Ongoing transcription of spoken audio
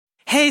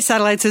Hey,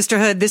 Satellite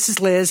Sisterhood, this is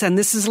Liz, and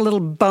this is a little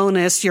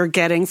bonus you're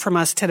getting from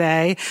us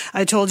today.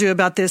 I told you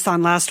about this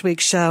on last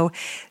week's show.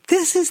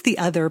 This is the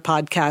other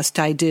podcast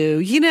I do.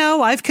 You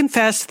know, I've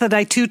confessed that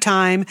I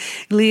two-time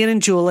Lian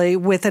and Julie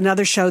with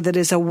another show that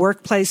is a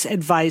workplace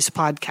advice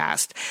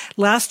podcast.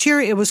 Last year,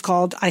 it was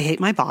called I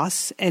Hate My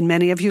Boss, and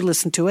many of you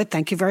listened to it.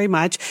 Thank you very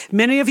much.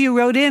 Many of you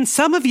wrote in.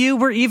 Some of you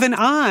were even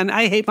on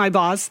I Hate My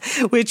Boss,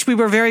 which we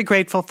were very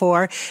grateful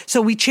for.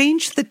 So we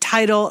changed the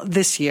title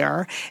this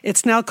year.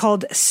 It's now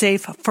called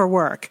Safe for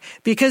Work,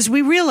 because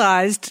we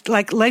realized,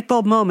 like light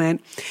bulb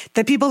moment,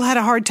 that people had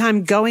a hard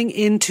time going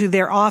into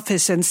their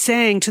office and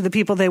saying to the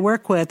people they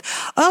work with,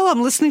 oh,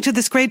 I'm listening to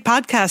this great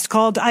podcast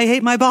called I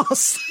Hate My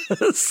Boss.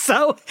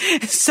 So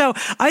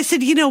I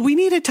said, you know, we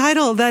need a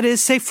title that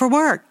is safe for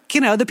work. You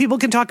know, that people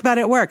can talk about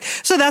at work.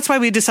 So that's why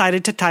we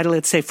decided to title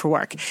it Safe for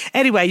Work.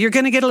 Anyway, you're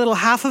going to get a little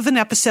half of an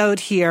episode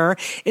here.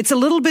 It's a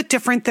little bit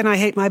different than I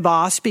Hate My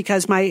Boss,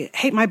 because my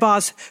Hate My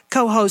Boss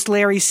co-host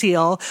Larry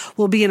Seal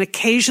will be an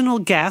occasional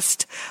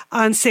guest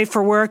on Safe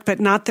for Work,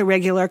 but not the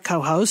regular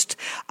co-host.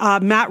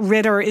 Matt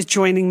Ritter is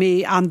joining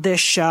me on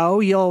this show.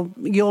 You'll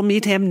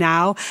meet him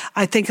now.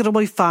 I think it'll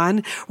be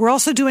fun. We're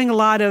also doing a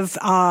lot of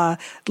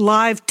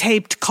live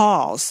taped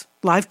calls.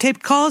 Live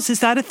taped calls,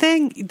 is that a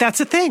thing? That's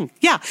a thing.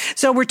 Yeah.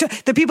 So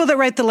the people that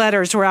write the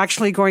letters, we're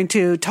actually going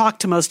to talk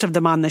to most of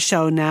them on the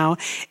show now.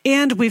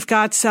 And we've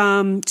got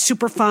some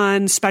super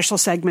fun special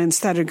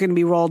segments that are going to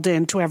be rolled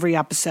into every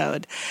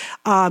episode.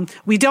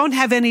 We don't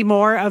have any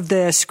more of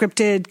the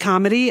scripted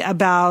comedy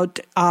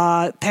about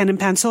Pen and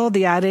Pencil,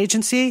 the ad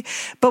agency,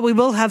 but we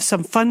will have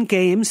some fun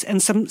games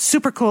and some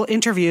super cool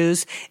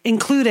interviews,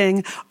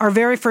 including our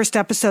very first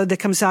episode that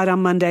comes out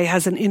on Monday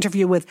has an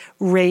interview with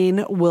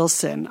Rainn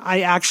Wilson.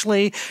 I actually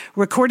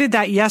recorded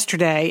that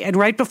yesterday, and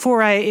right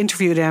before I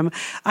interviewed him,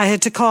 I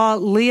had to call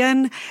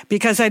Lian,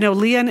 because I know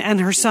Lian and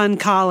her son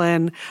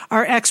Colin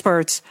are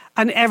experts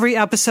on every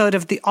episode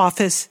of The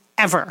Office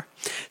ever.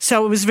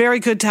 So it was very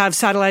good to have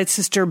Satellite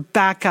Sister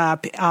back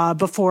up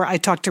before I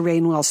talked to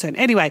Rainn Wilson.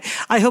 Anyway,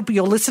 I hope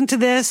you'll listen to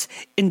this,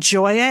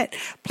 enjoy it.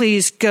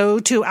 Please go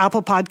to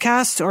Apple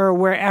Podcasts or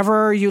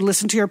wherever you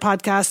listen to your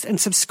podcast and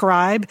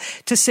subscribe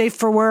to Safe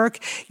for Work.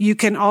 You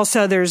can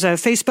also, there's a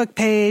Facebook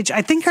page.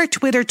 I think our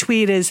Twitter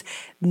tweet is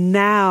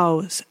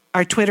now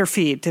our Twitter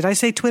feed. Did I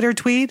say Twitter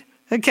tweet?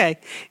 Okay.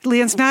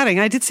 Lian's nodding.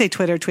 I did say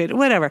Twitter tweet.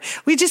 Whatever.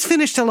 We just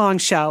finished a long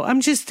show.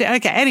 Okay.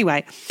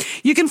 Anyway,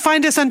 you can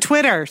find us on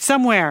Twitter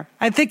somewhere.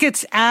 I think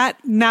it's at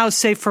Now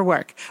Safe for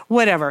Work.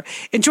 Whatever.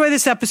 Enjoy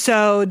this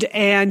episode,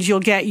 and you'll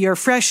get your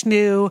fresh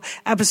new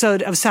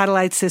episode of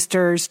Satellite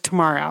Sisters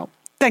tomorrow.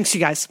 Thanks, you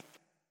guys.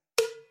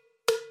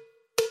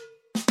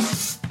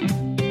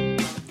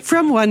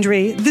 From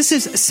Wondery, this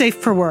is Safe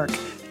for Work.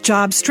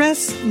 Job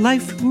stress,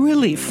 life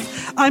relief.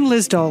 I'm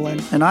Liz Dolan.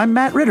 And I'm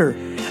Matt Ritter.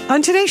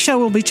 On today's show,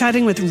 we'll be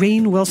chatting with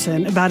Rainn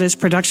Wilson about his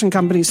production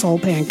company, Soul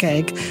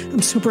Pancake.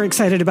 I'm super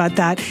excited about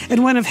that.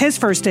 And one of his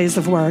first days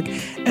of work.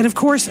 And, of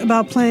course,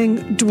 about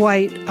playing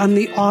Dwight on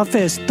The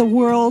Office, the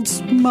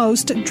world's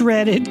most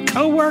dreaded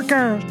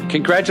coworker.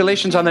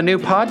 Congratulations on the new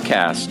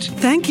podcast.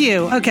 Thank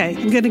you. Okay,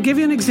 I'm going to give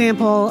you an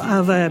example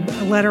of a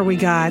letter we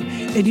got,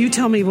 and you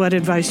tell me what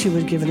advice you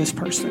would give this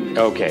person.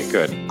 Okay,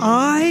 good.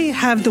 I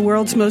have the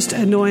world's most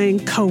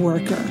annoying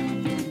coworker.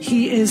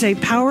 He is a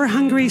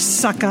power-hungry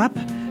suck-up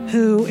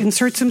who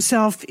inserts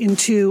himself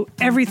into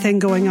everything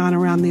going on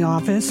around the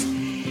office.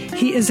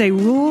 He is a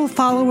rule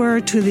follower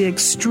to the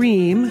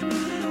extreme.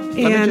 Let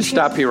me just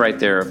stop you right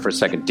there for a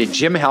second. Did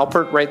Jim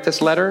Halpert write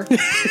this letter?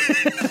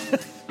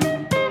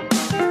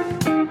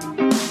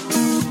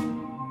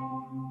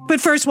 But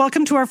first,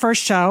 welcome to our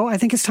first show. I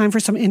think it's time for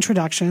some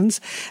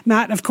introductions.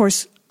 Matt, of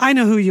course, I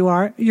know who you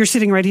are. You're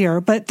sitting right here,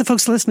 but the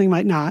folks listening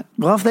might not.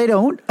 Well, if they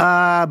don't,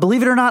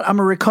 believe it or not, I'm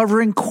a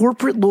recovering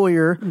corporate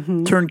lawyer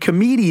turned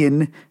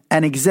comedian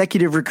and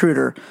executive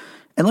recruiter.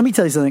 And let me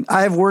tell you something.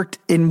 I've worked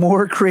in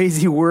more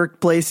crazy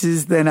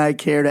workplaces than I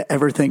care to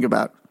ever think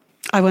about.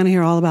 I want to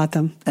hear all about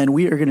them. And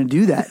we are going to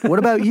do that. What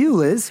about you,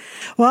 Liz?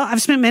 Well,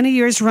 I've spent many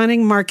years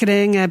running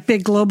marketing at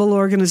big global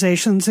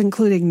organizations,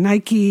 including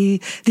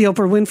Nike, the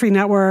Oprah Winfrey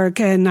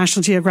Network, and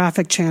National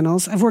Geographic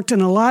channels. I've worked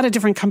in a lot of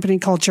different company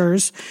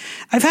cultures.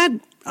 I've had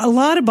a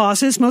lot of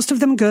bosses, most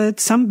of them good,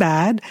 some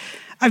bad.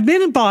 I've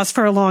been a boss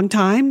for a long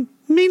time.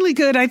 Mainly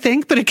good, I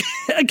think, but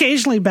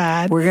occasionally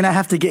bad. We're going to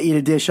have to get you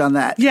to dish on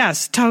that.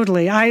 Yes,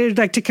 totally. I'd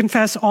like to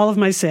confess all of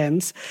my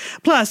sins.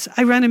 Plus,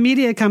 I run a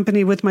media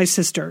company with my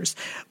sisters.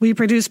 We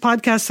produce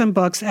podcasts and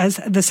books as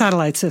the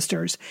Satellite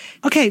Sisters.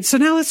 Okay, so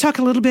now let's talk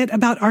a little bit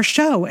about our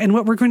show and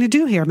what we're going to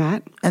do here,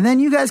 Matt. And then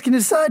you guys can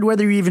decide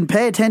whether you even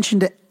pay attention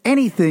to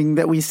anything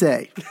that we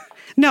say.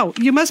 No,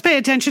 you must pay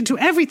attention to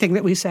everything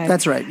that we say.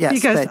 That's right, yes.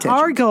 Because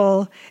our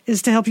goal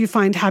is to help you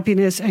find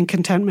happiness and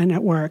contentment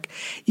at work.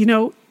 You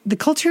know, the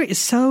culture is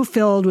so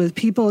filled with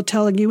people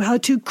telling you how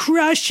to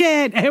crush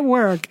it at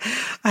work,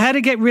 how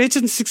to get rich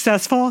and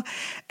successful.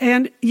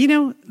 And, you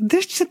know,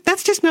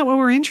 that's just not what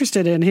we're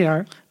interested in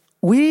here.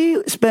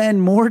 We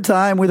spend more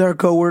time with our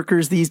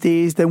coworkers these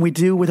days than we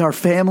do with our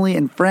family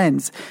and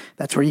friends.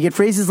 That's where you get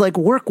phrases like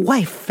work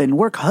wife and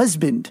work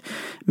husband.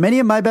 Many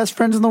of my best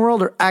friends in the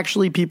world are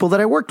actually people that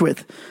I worked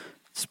with.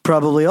 It's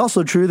probably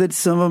also true that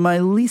some of my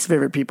least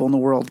favorite people in the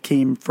world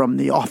came from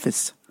the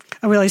office.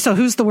 Oh, really? So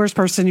who's the worst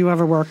person you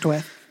ever worked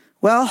with?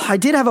 Well, I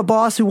did have a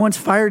boss who once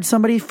fired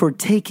somebody for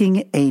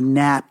taking a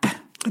nap.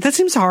 That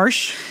seems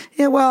harsh.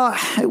 Yeah, well,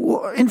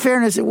 in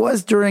fairness, it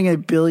was during a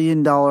 $1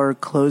 billion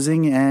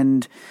closing,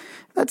 and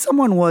that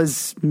someone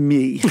was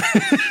me.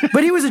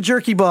 But he was a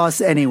jerky boss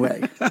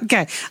anyway.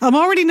 Okay. I'm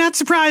already not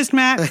surprised,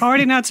 Matt.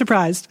 Already not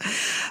surprised.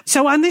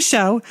 So on this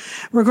show,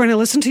 we're going to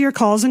listen to your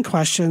calls and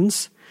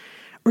questions.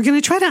 We're going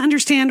to try to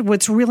understand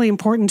what's really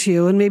important to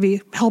you and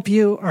maybe help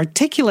you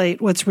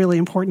articulate what's really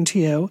important to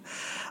you.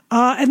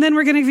 And then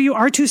we're going to give you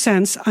our 2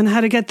 cents on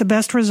how to get the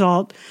best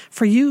result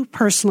for you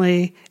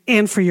personally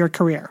and for your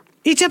career.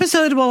 Each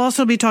episode will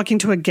also be talking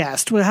to a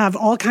guest. We'll have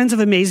all kinds of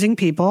amazing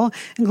people,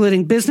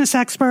 including business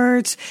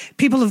experts,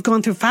 people who've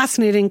gone through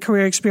fascinating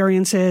career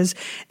experiences,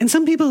 and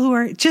some people who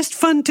are just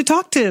fun to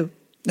talk to.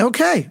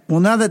 Okay. Well,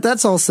 now that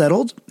that's all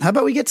settled, how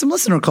about we get some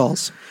listener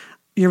calls?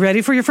 You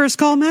ready for your first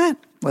call, Matt?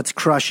 Let's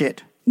crush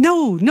it.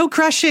 No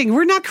crushing.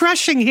 We're not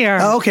crushing here.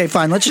 Oh, okay,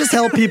 fine. Let's just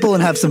help people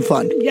and have some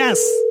fun. Yes.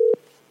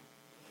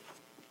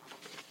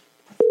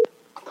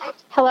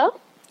 Hello?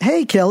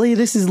 Hey, Kelly,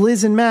 this is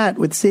Liz and Matt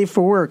with Safe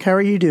for Work. How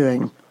are you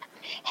doing?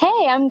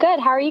 Hey, I'm good.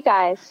 How are you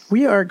guys?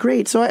 We are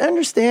great. So I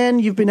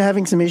understand you've been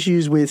having some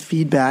issues with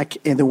feedback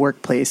in the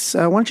workplace.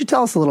 Why don't you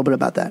tell us a little bit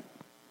about that?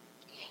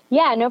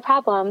 Yeah, no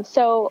problem.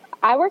 So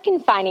I work in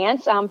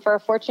finance for a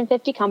Fortune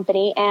 50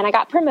 company, and I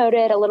got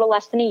promoted a little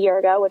less than a year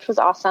ago, which was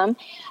awesome.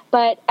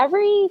 But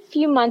every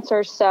few months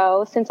or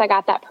so since I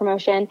got that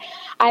promotion,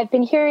 I've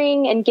been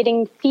hearing and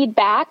getting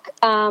feedback,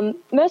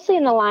 mostly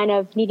in the line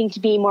of needing to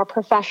be more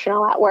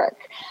professional at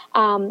work.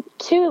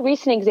 2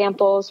 recent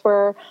examples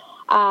were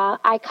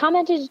I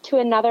commented to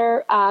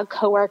another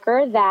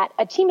coworker that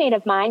a teammate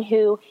of mine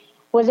who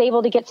was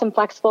able to get some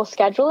flexible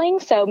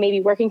scheduling, so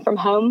maybe working from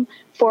home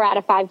 4 out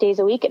of 5 days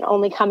a week and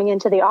only coming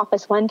into the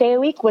office 1 day a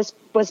week was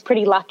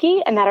pretty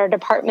lucky, and that our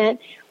department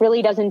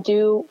really doesn't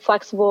do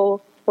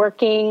flexible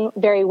working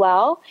very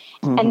well.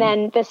 Mm-hmm. And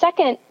then the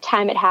second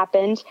time it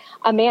happened,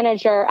 a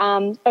manager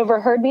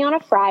overheard me on a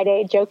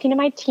Friday joking to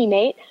my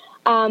teammate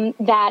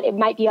that it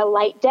might be a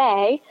light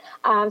day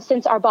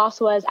since our boss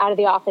was out of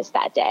the office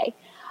that day.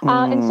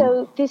 And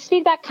so this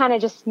feedback kind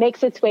of just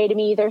makes its way to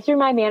me either through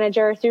my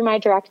manager, through my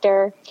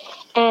director.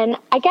 And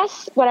I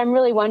guess what I'm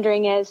really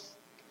wondering is,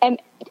 am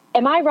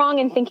I wrong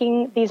in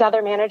thinking these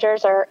other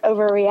managers are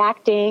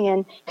overreacting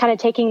and kind of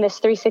taking this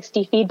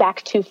 360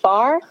 feedback too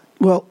far?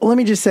 Well, let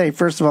me just say,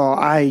 first of all,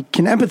 I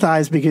can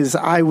empathize because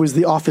I was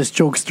the office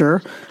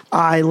jokester.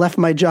 I left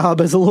my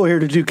job as a lawyer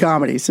to do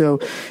comedy. So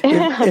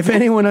if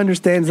anyone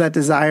understands that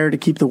desire to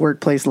keep the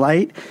workplace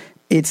light,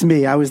 it's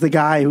me. I was the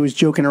guy who was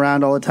joking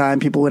around all the time.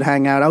 People would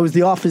hang out. I was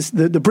the office,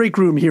 the break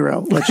room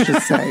hero, let's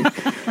just say.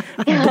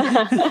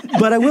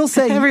 But I will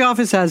say... Every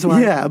office has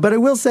one. Yeah, but I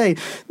will say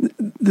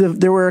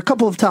there were a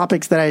couple of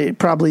topics that I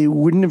probably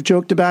wouldn't have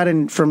joked about.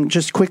 And from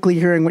just quickly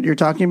hearing what you're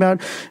talking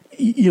about,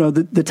 you know,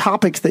 the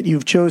topics that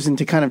you've chosen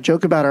to kind of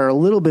joke about are a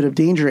little bit of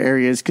danger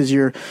areas because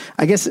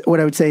I guess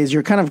what I would say is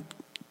you're kind of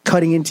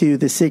cutting into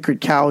the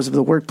sacred cows of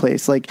the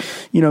workplace. Like,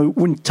 you know,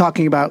 when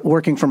talking about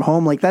working from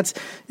home, like that's,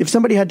 if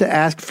somebody had to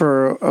ask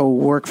for a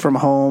work from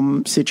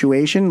home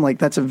situation, like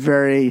that's a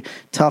very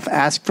tough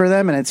ask for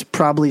them. And it's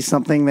probably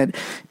something that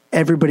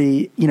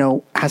everybody, you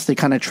know, has to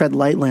kind of tread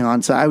lightly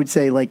on. So I would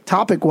say, like,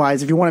 topic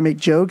wise, if you want to make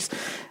jokes,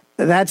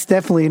 that's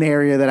definitely an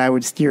area that I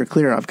would steer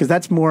clear of because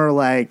that's more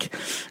like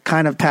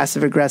kind of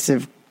passive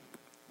aggressive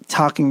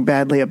talking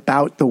badly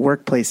about the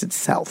workplace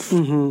itself.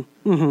 Mm-hmm.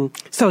 Mm-hmm.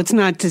 So it's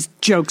not just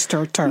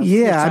jokester terms.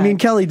 Yeah, I mean,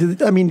 Kelly, does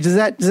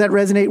that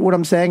resonate what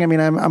I'm saying? I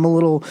mean, I'm a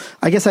little,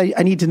 I guess I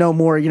need to know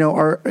more, you know,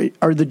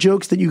 are the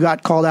jokes that you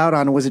got called out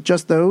on, was it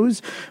just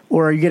those,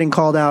 or are you getting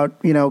called out,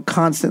 you know,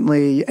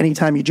 constantly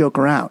anytime you joke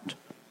around?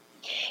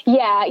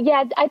 Yeah,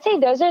 I'd say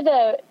those are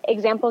the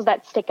examples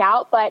that stick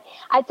out, but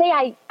I'd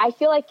say I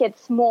feel like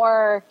it's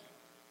more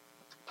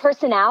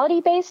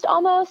personality based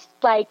almost,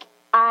 like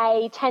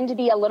I tend to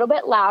be a little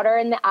bit louder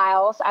in the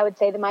aisles, I would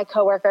say, than my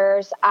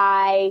coworkers.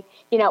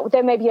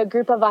 There may be a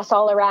group of us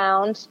all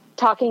around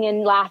talking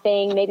and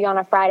laughing, maybe on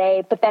a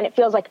Friday, but then it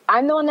feels like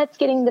I'm the one that's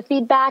getting the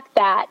feedback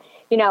that,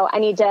 you know, I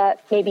need to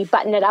maybe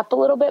button it up a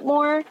little bit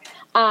more.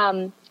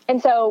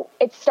 And so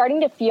it's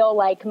starting to feel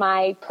like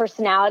my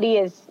personality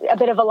is a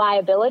bit of a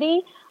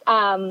liability,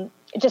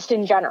 just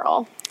in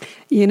general.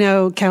 You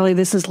know, Kelly,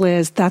 this is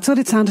Liz. That's what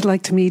it sounded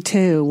like to me,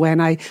 too, when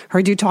I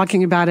heard you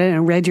talking about it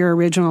and read your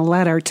original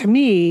letter. To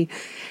me,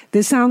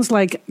 this sounds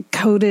like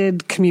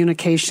coded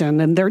communication,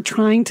 and they're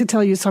trying to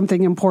tell you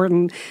something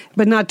important,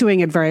 but not doing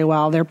it very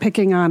well. They're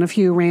picking on a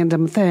few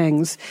random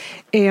things,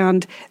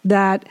 and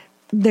that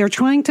they're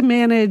trying to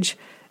manage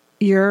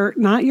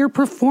not your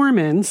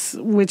performance,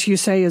 which you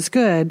say is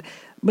good,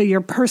 but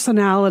your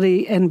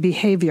personality and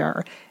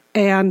behavior.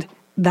 And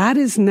that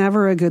is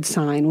never a good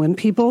sign. When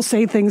people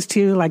say things to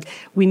you like,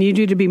 we need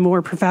you to be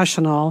more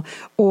professional,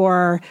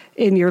 or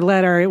in your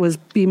letter, it was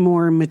be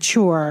more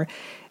mature.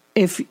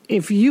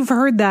 If you've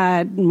heard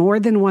that more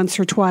than once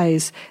or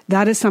twice,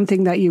 that is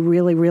something that you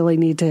really, really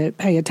need to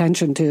pay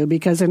attention to,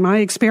 because in my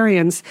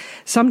experience,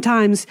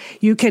 sometimes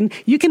you can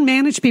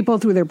manage people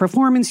through their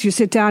performance. You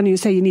sit down and you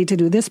say you need to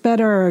do this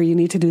better or you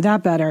need to do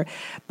that better.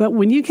 But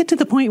when you get to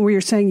the point where you're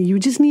saying you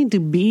just need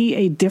to be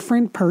a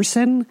different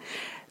person,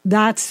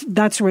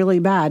 that's really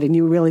bad. And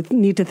you really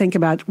need to think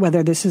about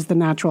whether this is the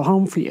natural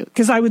home for you.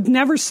 Because I would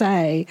never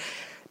say,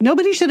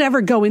 nobody should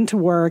ever go into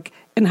work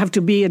and have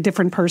to be a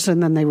different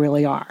person than they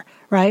really are,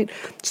 right?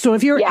 So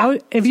if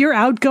you're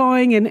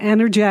outgoing and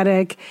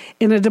energetic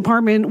in a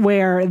department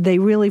where they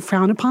really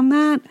frown upon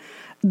that,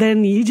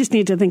 then you just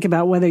need to think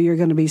about whether you're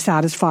going to be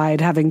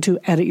satisfied having to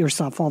edit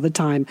yourself all the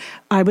time.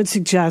 I would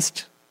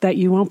suggest that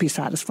you won't be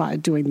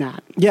satisfied doing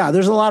that. Yeah,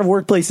 there's a lot of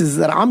workplaces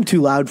that I'm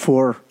too loud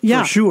for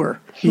sure.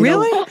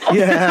 Really?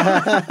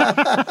 Yeah.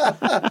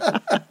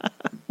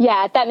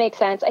 Yeah, that makes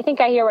sense. I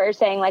think I hear what you're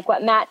saying. Like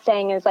what Matt's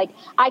saying is like,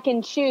 I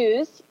can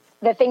choose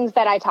the things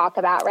that I talk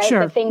about, right?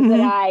 Sure. The things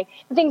that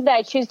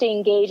I choose to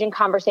engage in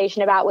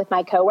conversation about with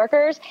my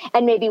coworkers.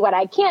 And maybe what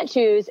I can't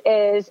choose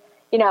is,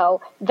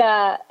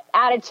 the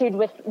attitude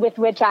with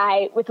which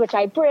I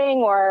bring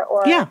or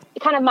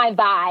kind of my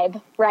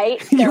vibe,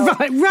 right? So Your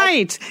vibe,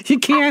 right. You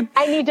can't.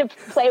 I need to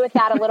play with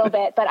that a little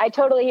bit, but I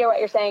totally hear what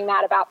you're saying,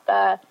 Matt, about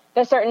the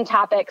certain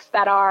topics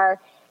that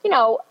are,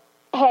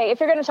 hey, if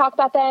you're going to talk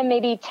about them,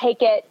 maybe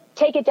take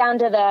it down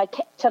to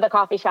the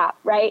coffee shop,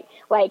 right?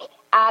 Like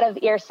out of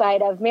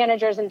earsight of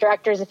managers and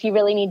directors if you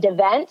really need to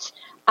vent,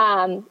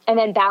 and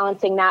then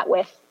balancing that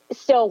with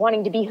still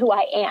wanting to be who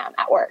I am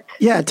at work.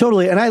 Yeah,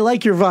 totally. And I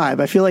like your vibe.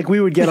 I feel like we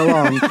would get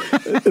along.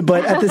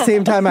 But at the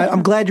same time,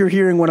 I'm glad you're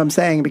hearing what I'm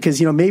saying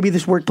because, maybe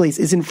this workplace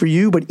isn't for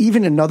you, but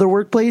even another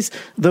workplace,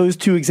 those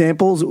two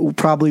examples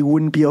probably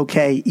wouldn't be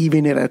okay,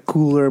 even in a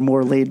cooler,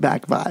 more laid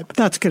back vibe.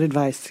 That's good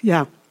advice.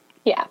 Yeah.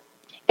 Yeah.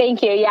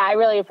 Thank you. Yeah, I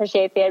really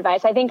appreciate the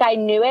advice. I think I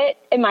knew it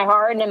in my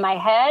heart and in my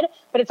head,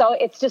 but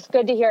it's just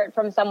good to hear it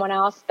from someone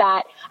else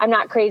that I'm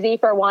not crazy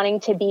for wanting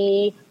to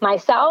be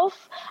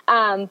myself,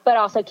 but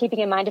also keeping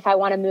in mind if I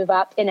want to move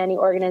up in any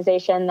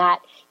organization that,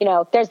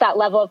 there's that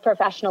level of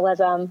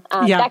professionalism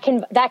that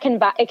can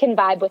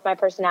vibe with my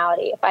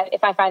personality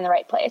if I find the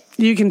right place.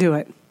 You can do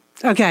it.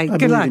 Okay. I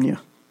good luck. believe in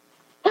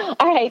you.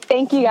 All right.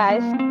 Thank you,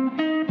 guys.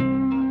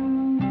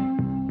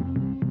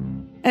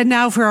 And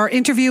now for our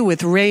interview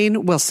with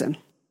Rainn Wilson.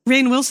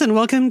 Rainn Wilson,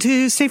 welcome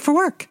to Safe for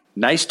Work.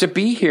 Nice to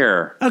be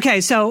here. Okay,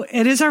 so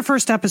it is our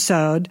first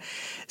episode.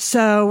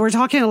 So we're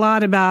talking a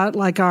lot about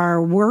like our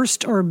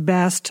worst or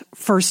best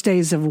first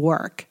days of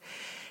work.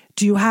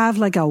 Do you have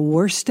like a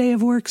worst day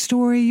of work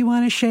story you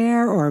want to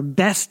share or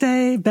best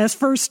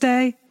first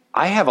day?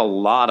 I have a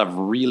lot of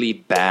really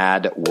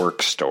bad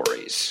work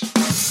stories.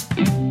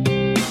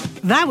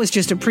 That was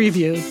just a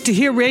preview. To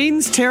hear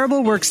Rainn's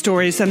terrible work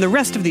stories and the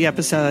rest of the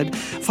episode,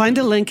 find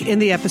a link in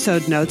the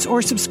episode notes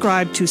or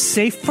subscribe to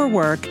Safe for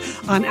Work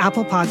on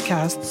Apple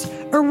Podcasts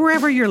or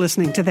wherever you're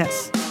listening to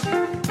this.